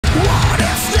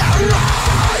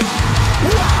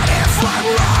if I'm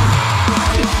wrong?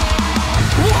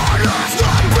 What if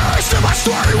the best of my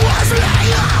story was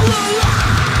laying all along?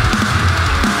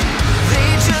 They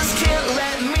just can't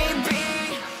let me be.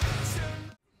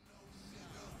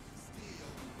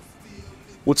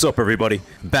 What's up, everybody?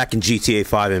 Back in GTA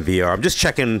 5 in VR. I'm just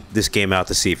checking this game out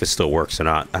to see if it still works or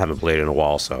not. I haven't played it in a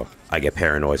while, so I get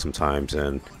paranoid sometimes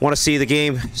and want to see the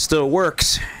game still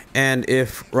works, and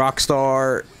if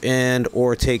Rockstar and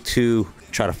or Take-Two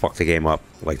try to fuck the game up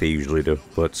like they usually do.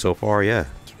 But so far, yeah,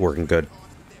 it's working good.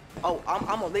 Oh, I'm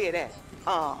gonna lay it at.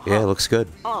 Yeah, it looks good.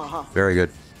 Very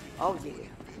good. Oh, yeah.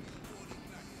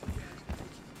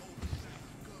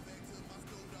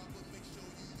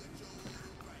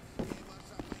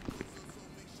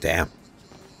 Damn.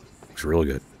 Looks really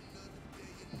good.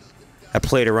 I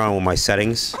played around with my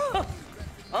settings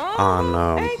on,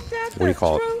 what do you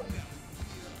call it?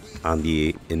 On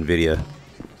the Nvidia.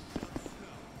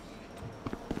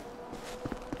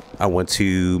 I went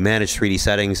to manage 3D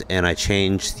settings and I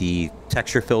changed the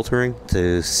texture filtering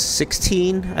to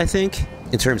 16, I think.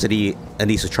 In terms of the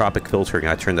anisotropic filtering,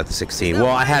 I turned that to 16.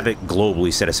 Well, I have it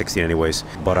globally set at 16 anyways,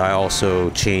 but I also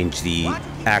changed the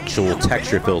actual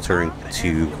texture filtering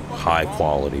to high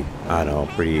quality. I know,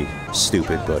 pretty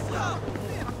stupid, but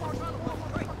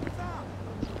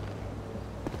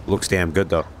looks damn good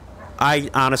though.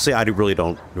 Honestly, I really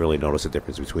don't notice a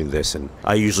difference between this, and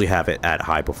I usually have it at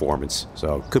high performance,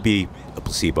 so it could be a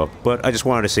placebo, but I just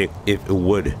wanted to see if it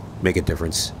would make a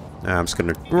difference. I'm just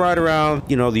gonna ride around,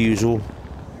 you know, the usual.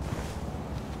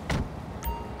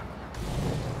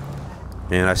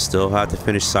 And I still have to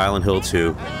finish Silent Hill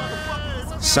 2.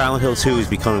 Silent Hill 2 is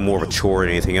becoming more of a chore than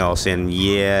anything else, and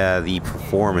yeah, the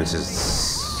performance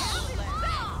is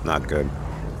not good.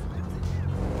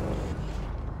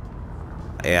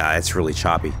 Yeah, it's really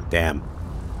choppy. Damn.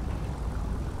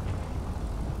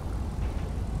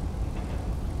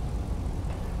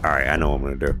 Alright, I know what I'm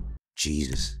gonna do.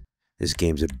 Jesus. This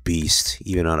game's a beast,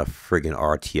 even on a friggin'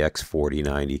 RTX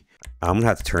 4090. I'm gonna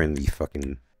have to turn the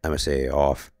fucking MSAA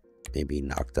off. Maybe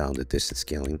knock down the distance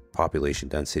scaling, population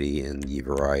density, and the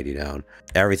variety down.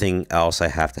 Everything else I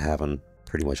have to have on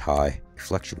pretty much high.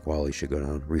 Reflection quality should go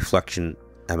down. Reflection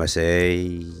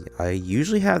MSAA, I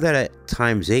usually have that at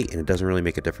 ×8 and it doesn't really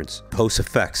make a difference. Post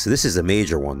effects, this is a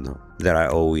major one though, that I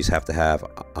always have to have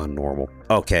on normal.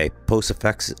 Okay, post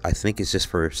effects I think is just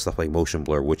for stuff like motion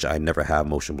blur, which I never have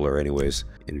motion blur anyways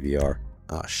in VR.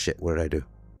 Oh shit, what did I do?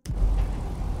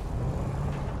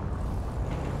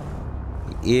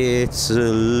 It's a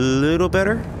little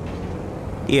better.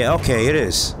 Yeah, okay, it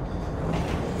is.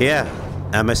 Yeah,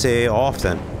 MSAA off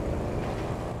then.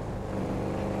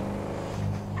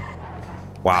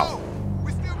 Wow.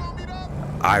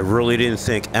 I really didn't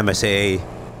think MSAA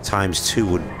 ×2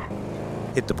 would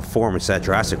hit the performance that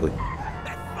drastically.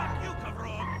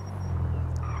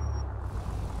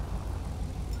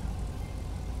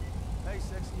 Hey,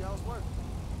 sexy, how's work?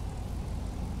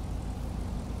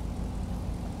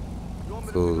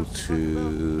 Go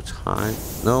to time.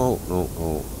 No.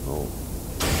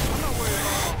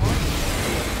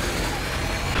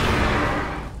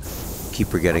 Keep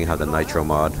forgetting how the nitro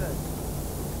mod.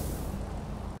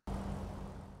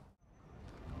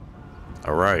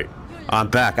 Alright, I'm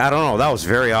back. I don't know, that was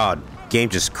very odd. Game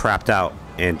just crapped out,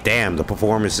 and damn, the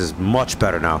performance is much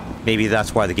better now. Maybe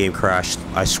that's why the game crashed.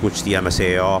 I switched the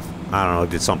MSAA off. I don't know,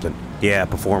 did something. Yeah,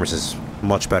 performance is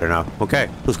much better now. Okay,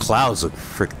 those clouds look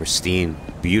freaking pristine.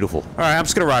 Beautiful. Alright, I'm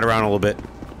just gonna ride around a little bit.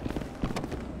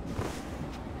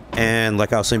 And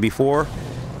like I was saying before,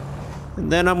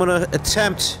 and then I'm gonna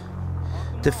attempt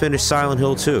to finish Silent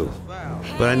Hill 2.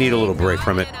 But I need a little break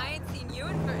from it.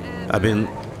 I've been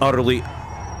utterly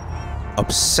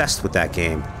obsessed with that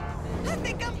game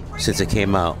since it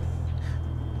came out.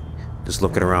 Just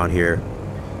looking around here,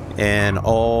 and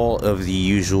all of the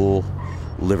usual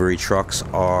livery trucks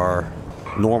are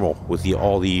normal with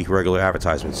all the regular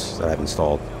advertisements that I've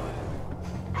installed.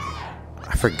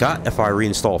 I forgot if I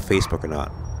reinstalled Facebook or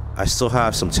not. I still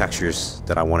have some textures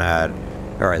that I want to add.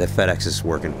 Alright, the FedEx is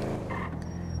working.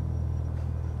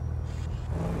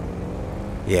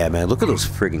 Yeah, man, look at those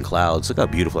friggin' clouds. Look how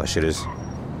beautiful that shit is.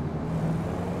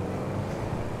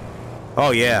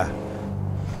 Oh, yeah.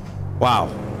 Wow.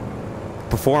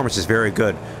 Performance is very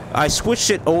good. I switched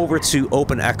it over to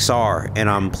openxr, and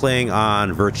I'm playing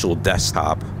on virtual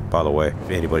desktop, by the way, if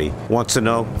anybody wants to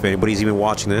know. If anybody's even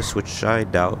watching this, which I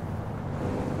doubt.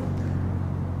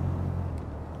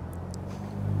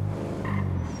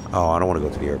 Oh, I don't want to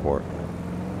go to the airport.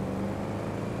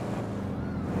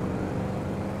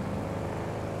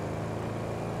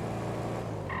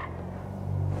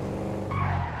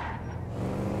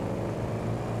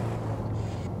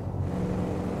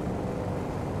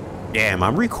 Damn,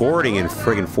 I'm recording in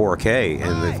friggin' 4K,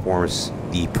 and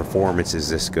the performance is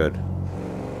this good.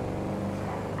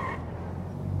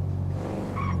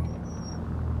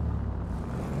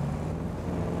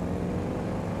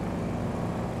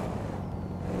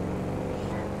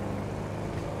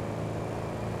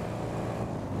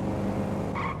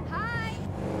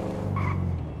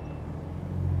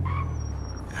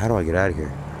 How do I get out of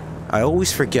here? I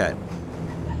always forget.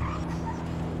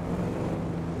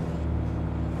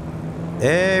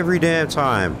 Every damn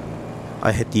time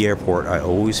I hit the airport, I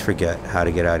always forget how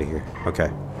to get out of here.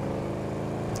 Okay.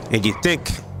 And you'd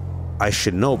think I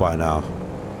should know by now,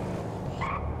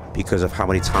 because of how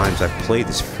many times I've played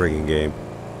this friggin' game.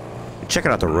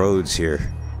 Checking out the roads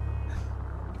here.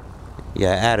 Yeah,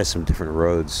 I added some different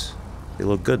roads. They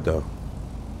look good though.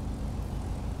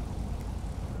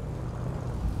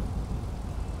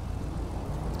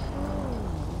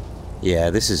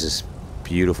 Yeah, this is just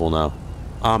beautiful now.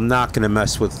 I'm not gonna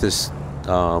mess with this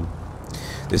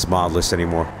this mod list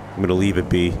anymore. I'm gonna leave it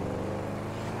be.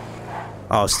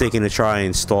 I was thinking to try and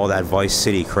install that Vice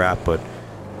City crap, but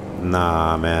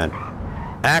nah, man.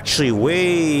 Actually,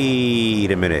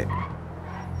 wait a minute.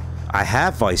 I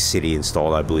have Vice City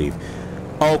installed, I believe.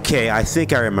 Okay, I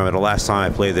think I remember the last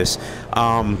time I played this.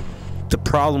 The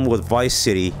problem with Vice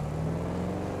City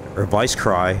or Vice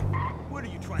Cry,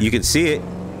 you can see it,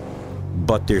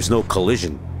 but there's no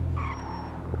collision.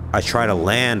 I tried to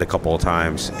land a couple of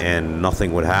times and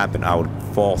nothing would happen. I would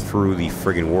fall through the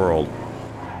friggin' world.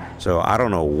 So I don't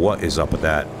know what is up with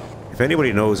that. If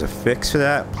anybody knows a fix for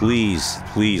that, please,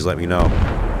 please let me know.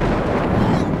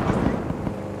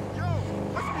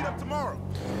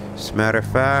 As a matter of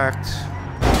fact...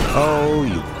 Oh,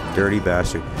 you dirty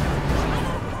bastard.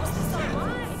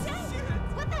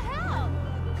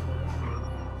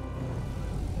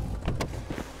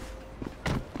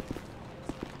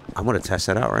 I'm gonna test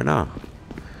that out right now.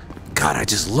 God, I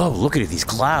just love looking at these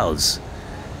clouds.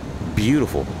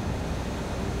 Beautiful. I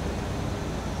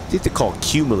think they're called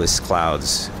cumulus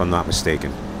clouds, if I'm not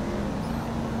mistaken.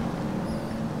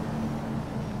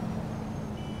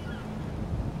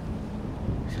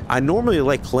 I normally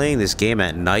like playing this game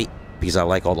at night because I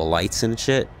like all the lights and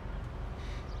shit.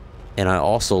 And I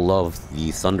also love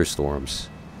the thunderstorms.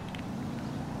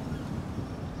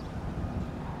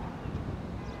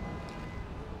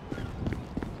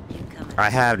 I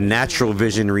have Natural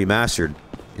Vision Remastered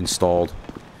installed,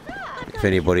 if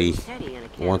anybody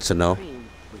wants to know.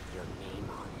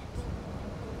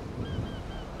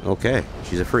 Okay,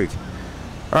 she's a freak.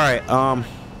 Alright,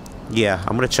 yeah,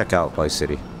 I'm gonna check out Vice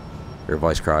City. Or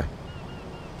Vice Cry.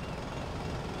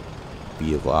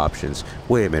 Vehicle options.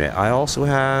 Wait a minute, I also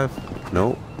have...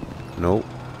 Nope. Nope.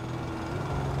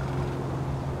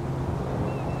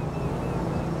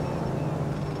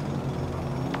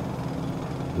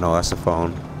 No, that's the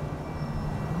phone.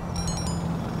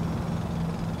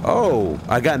 Oh,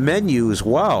 I got menus.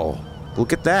 Wow.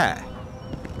 Look at that.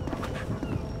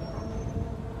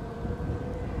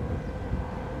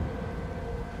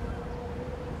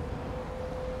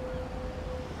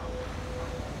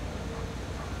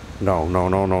 No, no,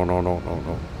 no, no, no, no, no,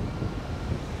 no.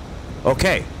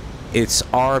 Okay. It's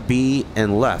RB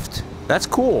and left. That's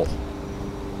cool.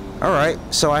 Alright,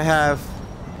 so I have...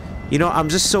 You know, I'm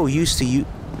just so used to you...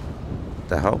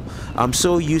 The hell? I'm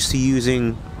so used to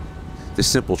using the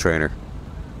simple trainer,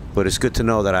 but it's good to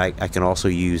know that I can also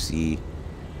use the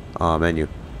menu.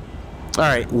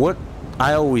 Alright, what...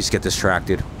 I always get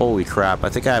distracted. Holy crap, I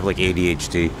think I have like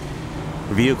ADHD.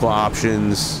 Vehicle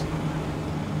options.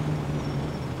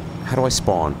 How do I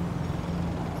spawn?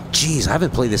 Jeez, I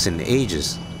haven't played this in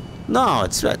ages. No,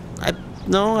 it's... I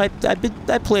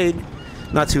played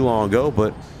not too long ago,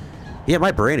 but... Yeah,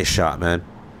 my brain is shot, man.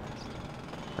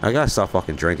 I gotta stop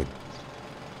fucking drinking.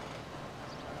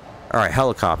 Alright,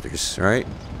 helicopters, right?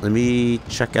 Let me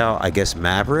check out, I guess,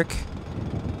 Maverick?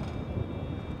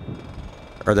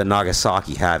 Or the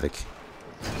Nagasaki Havoc.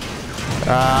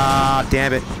 Ah,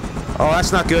 damn it. Oh,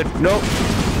 that's not good. Nope.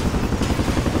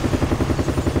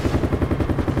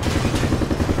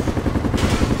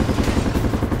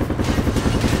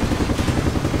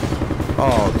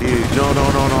 Oh, dude. No,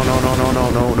 no, no, no, no, no, no,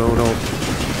 no, no, no, no.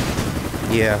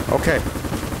 Yeah, okay.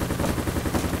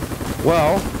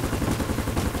 Well,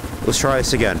 let's try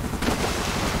this again.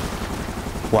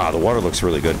 Wow, the water looks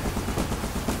really good.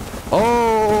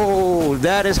 Oh,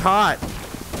 that is hot.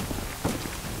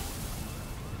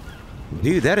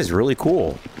 Dude, that is really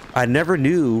cool. I never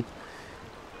knew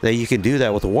that you can do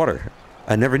that with the water.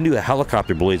 I never knew that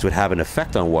helicopter blades would have an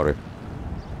effect on water.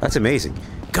 That's amazing.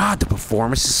 God, the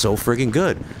performance is so friggin'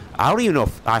 good. I don't even know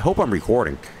if... I hope I'm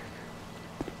recording.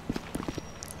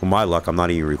 my luck, I'm not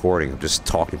even recording. I'm just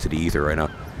talking to the ether right now.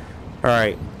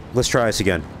 Alright, let's try this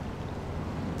again.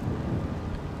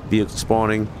 Vehicle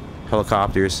spawning,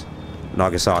 helicopters,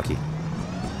 Nagasaki.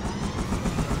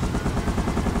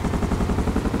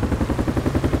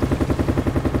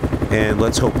 And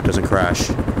let's hope it doesn't crash.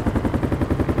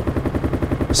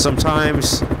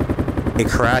 Sometimes it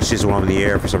crashes when I'm in the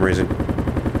air for some reason.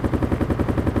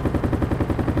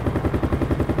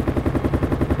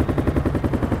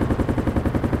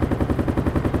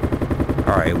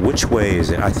 Alright, which way is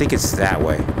it? I think it's that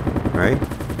way, right?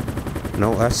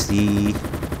 No, that's the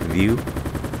view.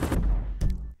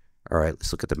 Alright,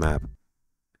 let's look at the map.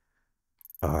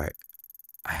 Alright,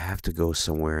 I have to go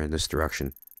somewhere in this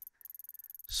direction.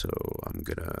 So I'm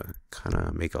gonna kind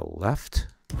of make a left.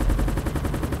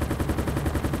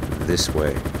 This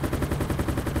way.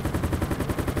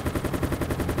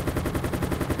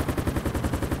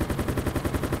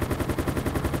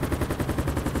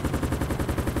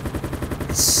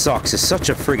 It sucks. It's such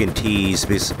a friggin' tease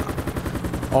because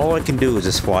all I can do is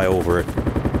just fly over it.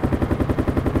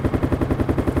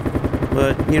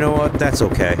 But you know what? That's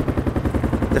okay.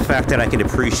 The fact that I can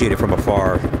appreciate it from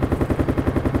afar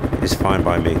is fine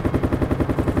by me.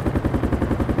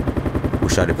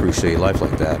 Wish I'd appreciate life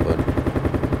like that, but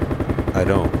I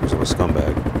don't, because I'm a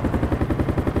scumbag.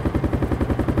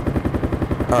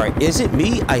 Alright, is it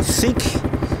me? I think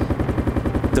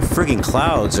the friggin'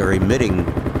 clouds are emitting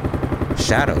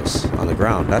shadows on the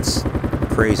ground. That's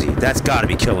crazy. That's gotta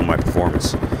be killing my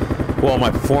performance. Well,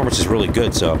 my performance is really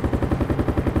good, so.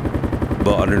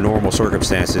 But under normal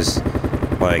circumstances,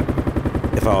 like,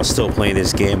 if I was still playing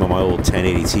this game on my old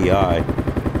 1080 Ti,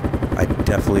 I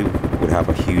definitely would have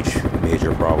a huge,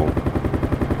 major problem.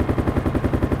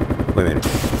 Wait a minute.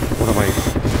 What am I...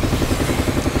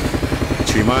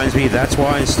 Which reminds me, that's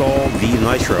why I installed the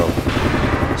Nitro.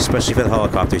 Especially for the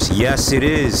helicopters. Yes, it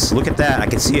is. Look at that. I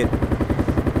can see it.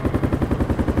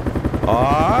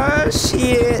 Aw,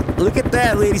 shit. Look at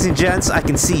that, ladies and gents. I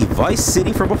can see Vice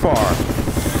City from afar.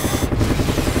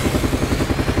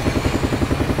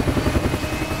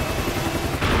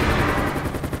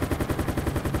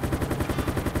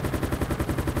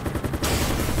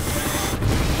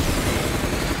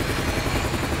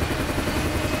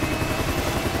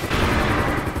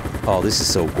 Oh, this is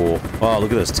so cool. Oh,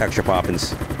 look at those texture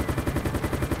poppins'.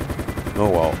 Oh,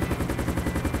 well.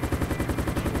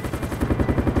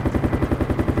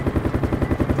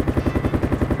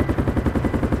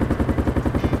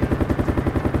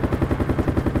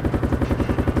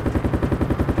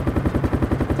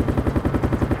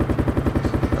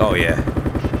 Oh, yeah.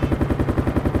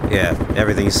 Yeah,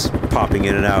 everything's popping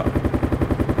in and out.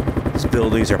 These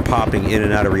buildings are popping in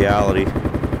and out of reality.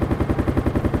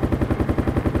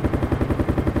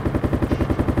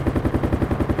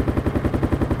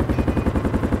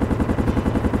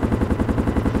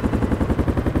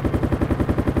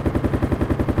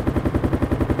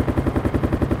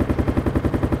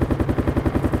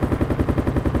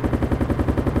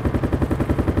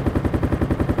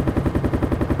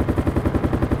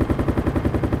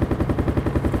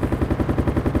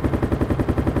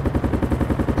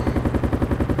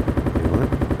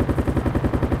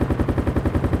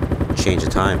 Change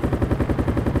the time.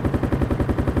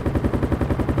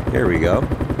 There we go.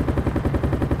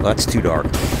 Well, that's too dark.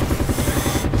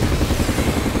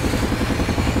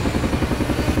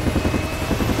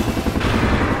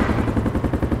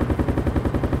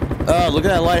 Oh, look at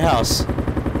that lighthouse.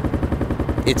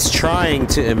 It's trying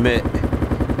to emit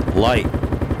light,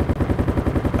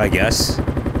 I guess.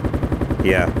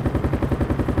 Yeah.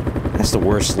 That's the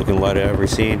worst looking light I've ever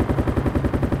seen.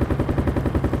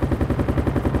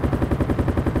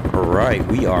 Alright,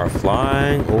 we are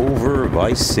flying over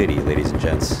Vice City, ladies and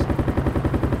gents.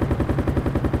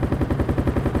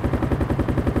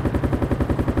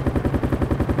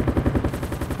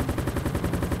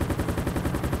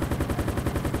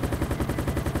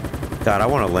 God, I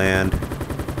want to land.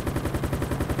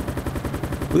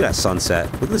 Look at that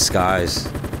sunset. Look at the skies.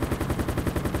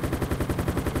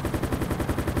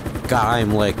 God,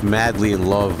 I'm like madly in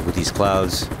love with these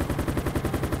clouds.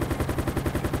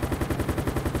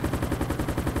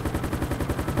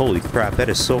 Holy crap, that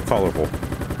is so colorful.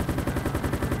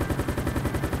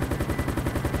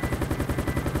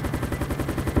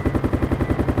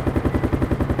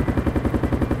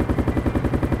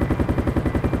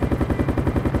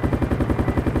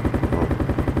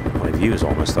 Oh, my view is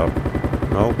all messed up.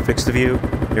 Oh, fix the view.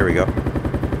 Here we go.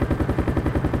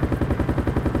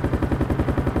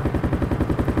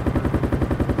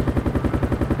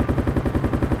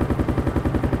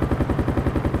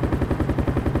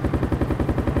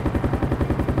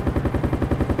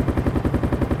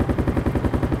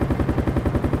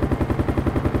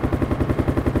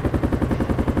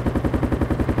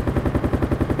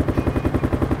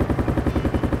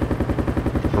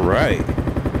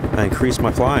 I increased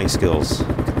my flying skills.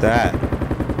 Look at that.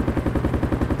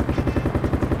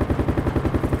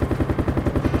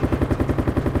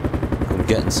 I'm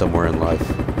getting somewhere in life.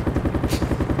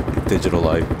 Digital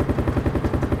life.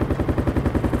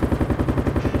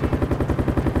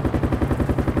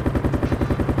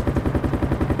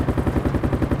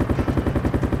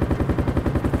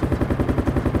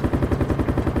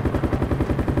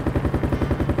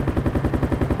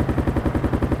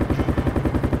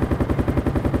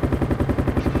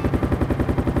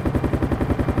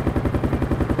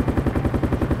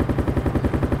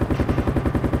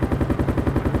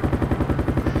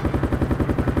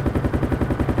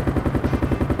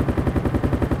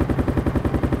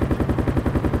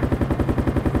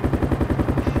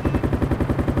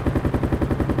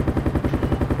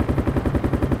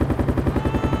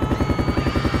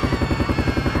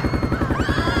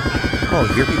 Oh,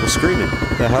 you hear people screaming.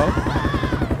 What the hell?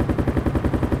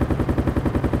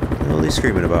 What the hell are they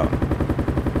screaming about?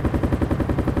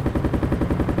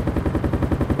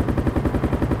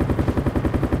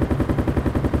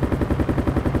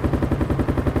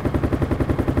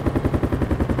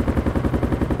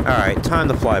 Alright, time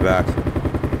to fly back.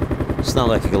 It's not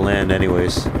like I can land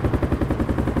anyways.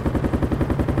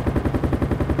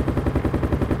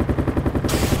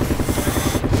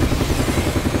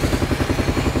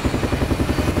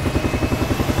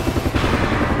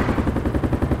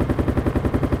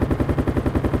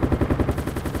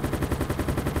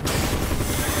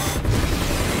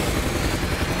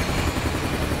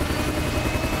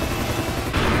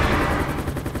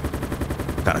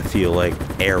 Kinda feel like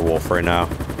Airwolf right now.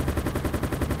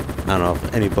 I don't know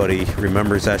if anybody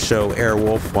remembers that show,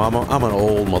 Airwolf. Well, I'm an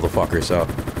old motherfucker, so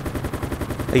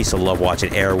I used to love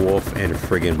watching Airwolf and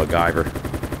friggin' MacGyver.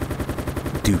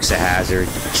 Dukes of Hazzard.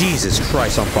 Jesus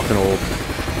Christ, I'm fucking old.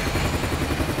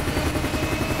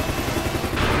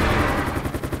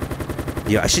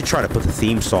 Yeah, I should try to put the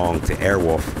theme song to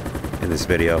Airwolf in this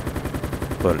video,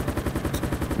 but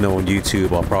knowing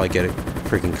YouTube, I'll probably get a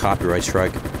freaking copyright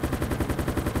strike.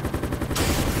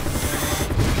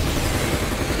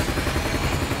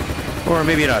 Or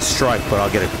maybe not a strike, but I'll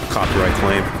get a copyright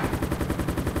claim.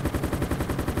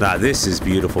 Nah, this is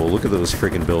beautiful. Look at those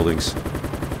freaking buildings.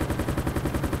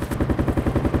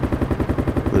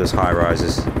 Look at those high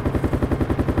rises.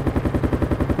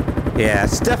 Yeah,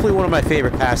 it's definitely one of my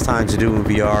favorite pastimes to do in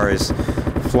VR is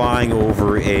flying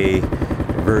over a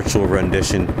virtual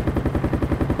rendition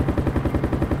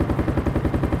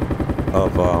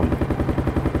of,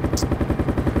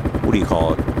 what do you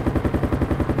call it?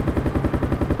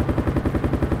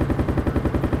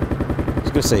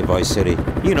 I was gonna say Vice City.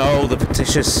 You know, the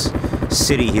fictitious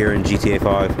city here in GTA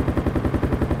 5.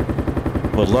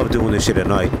 Would love doing this shit at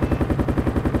night.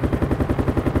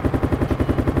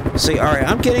 See, alright,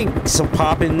 I'm getting some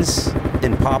pop-ins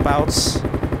and pop-outs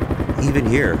even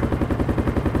here.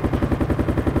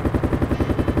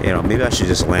 You know, maybe I should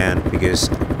just land because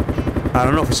I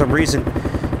don't know, for some reason,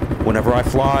 whenever I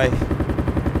fly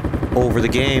over the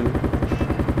game,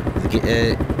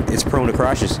 it's prone to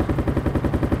crashes.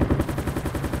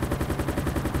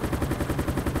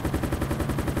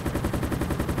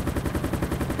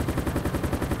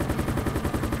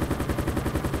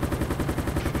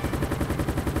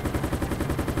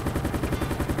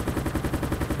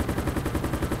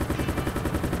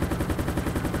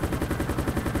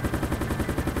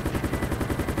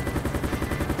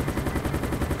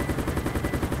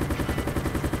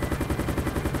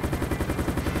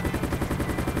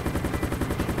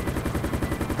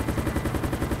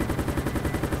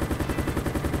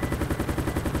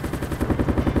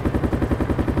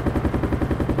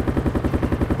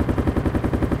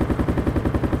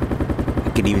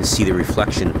 You can even see the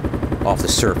reflection off the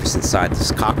surface inside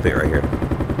this cockpit right here.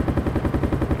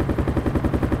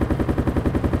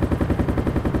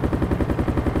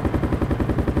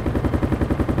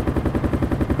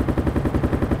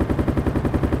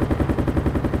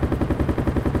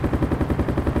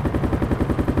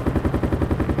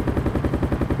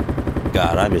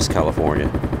 God, I miss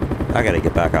California. I gotta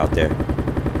get back out there.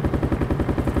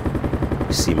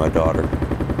 See my daughter.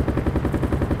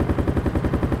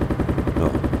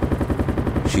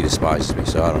 She despises me,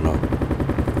 so I don't know.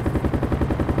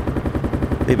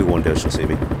 Maybe one day she'll see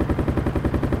me.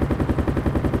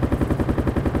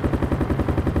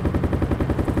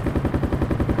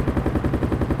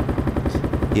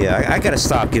 Yeah, I gotta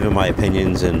stop giving my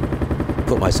opinions and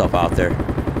put myself out there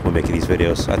when making these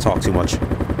videos. I talk too much.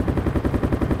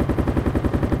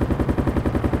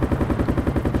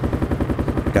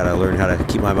 Gotta learn how to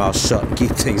keep my mouth shut and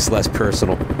keep things less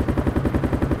personal.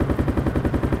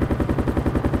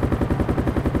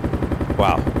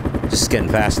 Wow. Just getting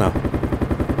fast now.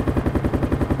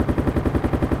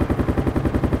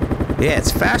 Yeah,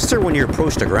 it's faster when you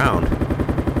approach the ground.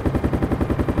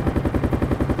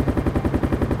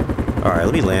 Alright,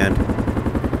 let me land.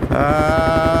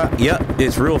 Yep,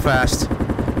 it's real fast.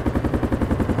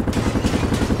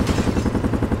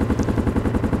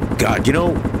 God, you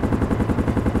know,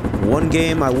 one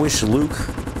game I wish Luke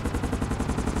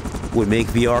would make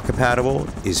VR compatible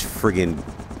is friggin'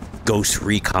 Ghost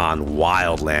Recon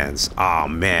Wildlands. Oh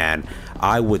man,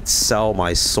 I would sell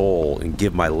my soul and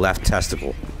give my left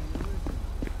testicle,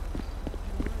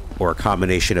 or a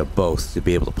combination of both, to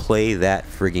be able to play that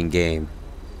friggin' game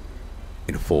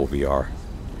in full VR.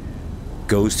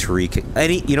 Ghost Recon,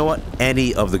 you know what?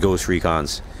 Any of the Ghost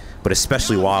Recons, but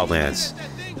especially Wildlands.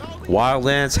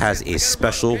 Wildlands has a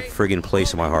special friggin'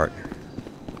 place in my heart.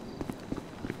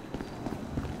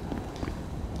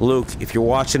 Luke, if you're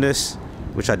watching this,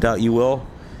 which I doubt you will,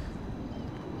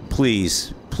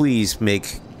 please, please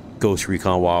make Ghost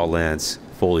Recon Wildlands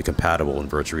fully compatible in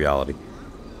virtual reality.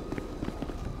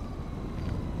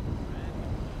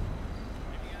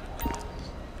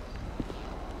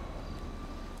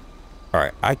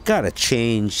 Alright, I gotta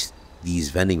change these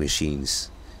vending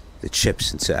machines, the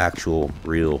chips, into actual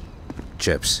real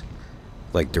chips,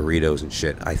 like Doritos and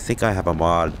shit. I think I have a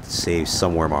mod saved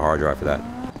somewhere in my hard drive for that.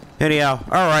 Anyhow,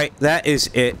 alright, that is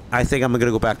it. I think I'm gonna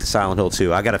go back to Silent Hill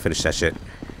 2. I gotta finish that shit.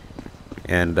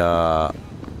 And, God,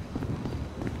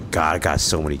 I got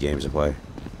so many games to play.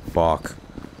 Fuck.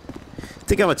 I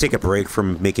think I'm gonna take a break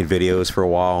from making videos for a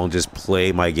while and just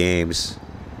play my games.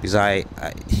 Because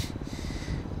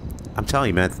I'm telling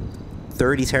you, man,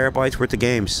 30 terabytes worth of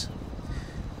games.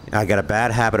 I got a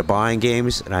bad habit of buying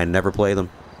games, and I never play them,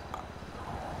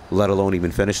 let alone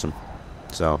even finish them.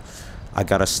 So, I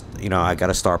gotta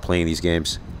start playing these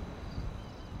games.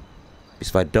 Because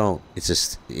if I don't,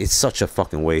 it's such a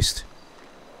fucking waste.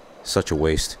 Such a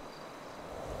waste.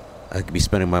 I could be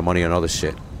spending my money on other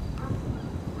shit.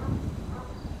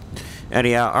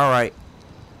 Anyhow, alright.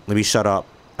 Let me shut up.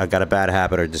 I got a bad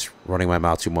habit of just running my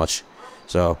mouth too much.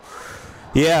 So,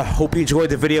 yeah, hope you enjoyed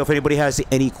the video. If anybody has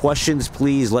any questions,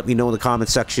 please let me know in the comment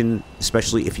section,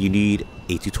 especially if you need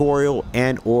a tutorial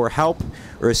and or help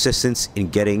or assistance in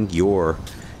getting your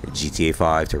GTA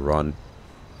 5 to run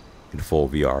in full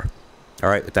VR.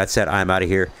 Alright, with that said, I'm out of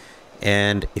here.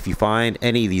 And if you find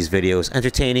any of these videos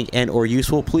entertaining and or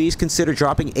useful, please consider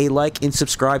dropping a like and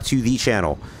subscribe to the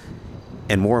channel.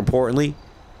 And more importantly,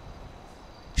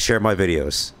 share my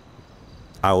videos.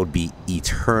 I would be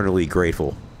eternally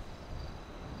grateful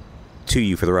to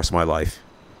you for the rest of my life,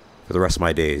 for the rest of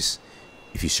my days,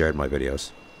 if you shared my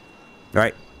videos.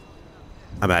 Alright,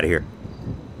 I'm out of here.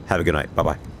 Have a good night.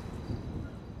 Bye-bye.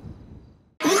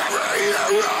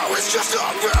 It's just a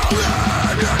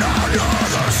villain in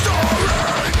another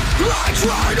story. I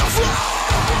try to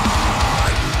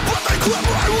fly, but they clip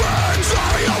my wings.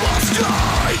 I almost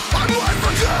die. I might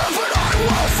forgive, but I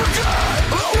won't forget.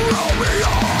 They'll roll me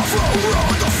off, they'll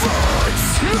ruin the fence.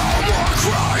 No more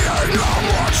crying, no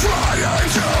more trying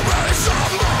to be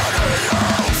somebody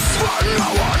else. But no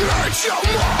one hates you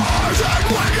more than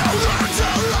when you